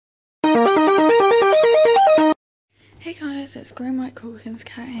Hey guys, it's Green White Calkins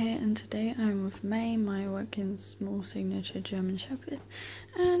Cat here, and today I'm with May, my webkinz small signature German Shepherd,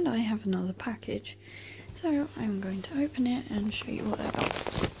 and I have another package. So I'm going to open it and show you what I got.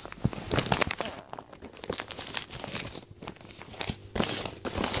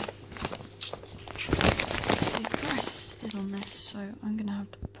 The address is on this, so I'm going to have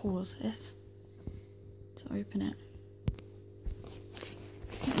to pause this to open it.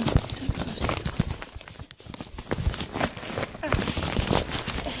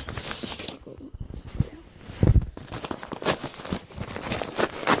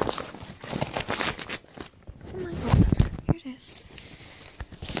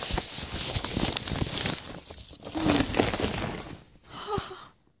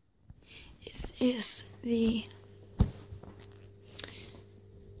 Is the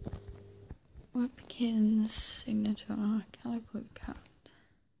webkinz signature calico cat.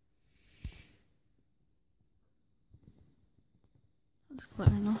 That's quite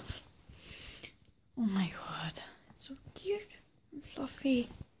enough. Oh my god, it's so cute and fluffy.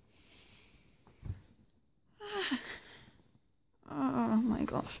 Oh my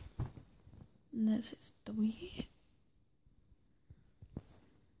gosh. And there's its W.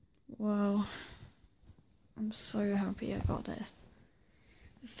 Wow. I'm so happy I got this.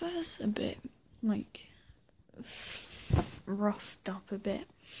 At first a bit like roughed up a bit,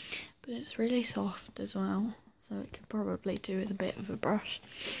 but it's really soft as well, so it could probably do with a bit of a brush.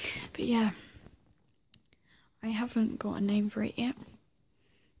 But yeah, I haven't got a name for it yet,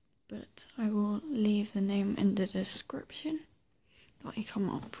 but I will leave the name in the description that I come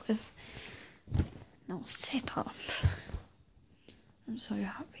up with. Now sit up. I'm so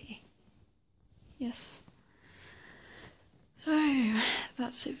happy. Yes. So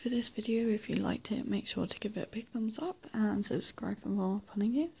that's it for this video. If you liked it, make sure to give it a big thumbs up and subscribe for more fun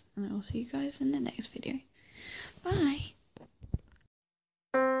and games, and I will see you guys in the next video. Bye.